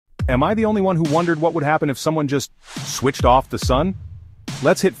am I the only one who wondered what would happen if someone just switched off the sun?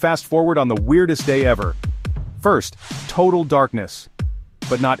 Let's hit fast forward on the weirdest day ever. First, total darkness.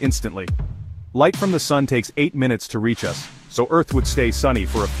 But not instantly. Light from the sun takes 8 minutes to reach us, so Earth would stay sunny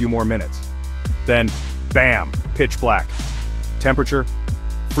for a few more minutes. Then, bam, pitch black. Temperature?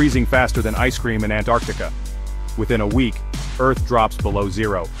 Freezing faster than ice cream in Antarctica. Within a week, Earth drops below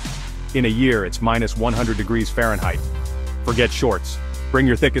zero. In a year, it's minus 100 degrees Fahrenheit. Forget shorts. Bring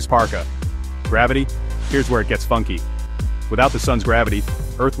your thickest parka. Gravity? Here's where it gets funky. Without the sun's gravity,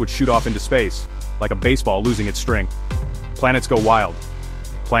 Earth would shoot off into space, like a baseball losing its string. Planets go wild.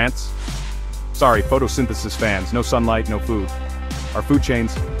 Plants? Sorry, photosynthesis fans, no sunlight, no food. Our food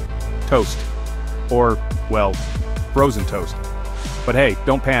chains? Toast. Or, well, frozen toast. But hey,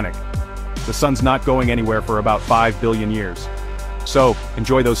 don't panic. The sun's not going anywhere for about 5 billion years. So,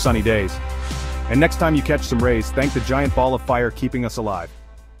 enjoy those sunny days. And next time you catch some rays, thank the giant ball of fire keeping us alive.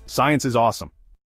 Science is awesome.